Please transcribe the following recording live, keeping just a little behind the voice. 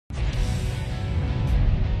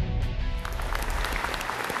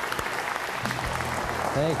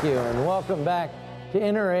Thank you, and welcome back to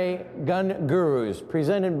NRA Gun Gurus,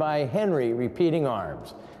 presented by Henry Repeating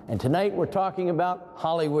Arms. And tonight we're talking about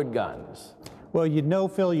Hollywood guns. Well, you know,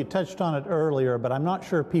 Phil, you touched on it earlier, but I'm not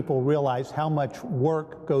sure people realize how much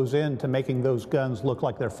work goes into making those guns look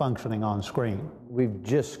like they're functioning on screen. We've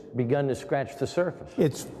just begun to scratch the surface.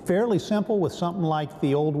 It's fairly simple with something like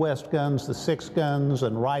the Old West guns, the 6 guns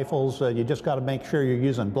and rifles. You just got to make sure you're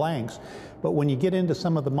using blanks. But when you get into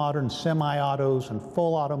some of the modern semi-autos and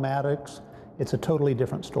full automatics, it's a totally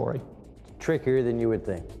different story. Trickier than you would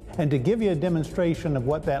think. And to give you a demonstration of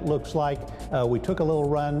what that looks like, we took a little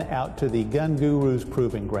run out to the Gun Gurus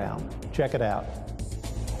Proving Ground. Check it out.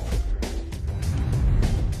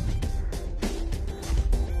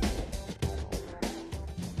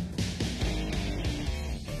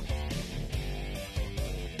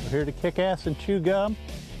 We're here to kick ass and chew gum.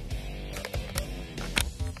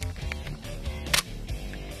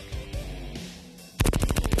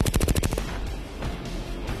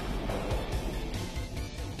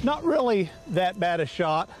 Not really that bad a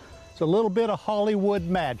shot. It's a little bit of Hollywood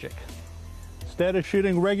magic. Instead of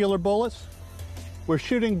shooting regular bullets, we're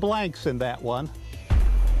shooting blanks in that one.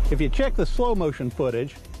 If you check the slow motion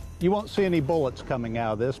footage, you won't see any bullets coming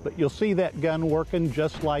out of this, but you'll see that gun working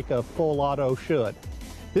just like a full auto should.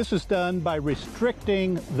 This is done by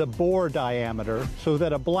restricting the bore diameter so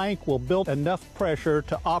that a blank will build enough pressure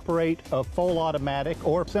to operate a full automatic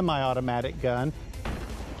or semi-automatic gun.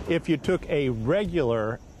 If you took a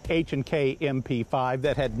regular H&K MP5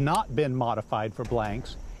 that had not been modified for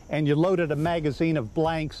blanks and you loaded a magazine of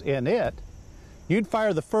blanks in it, you'd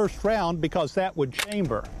fire the first round because that would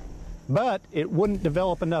chamber, but it wouldn't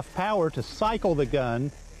develop enough power to cycle the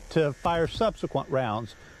gun to fire subsequent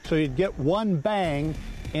rounds. So you'd get one bang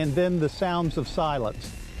and then the sounds of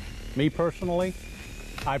silence. Me personally,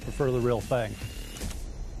 I prefer the real thing.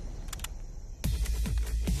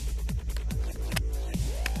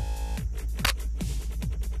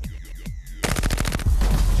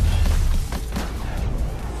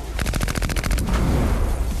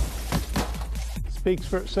 Speaks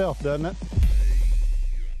for itself, doesn't it?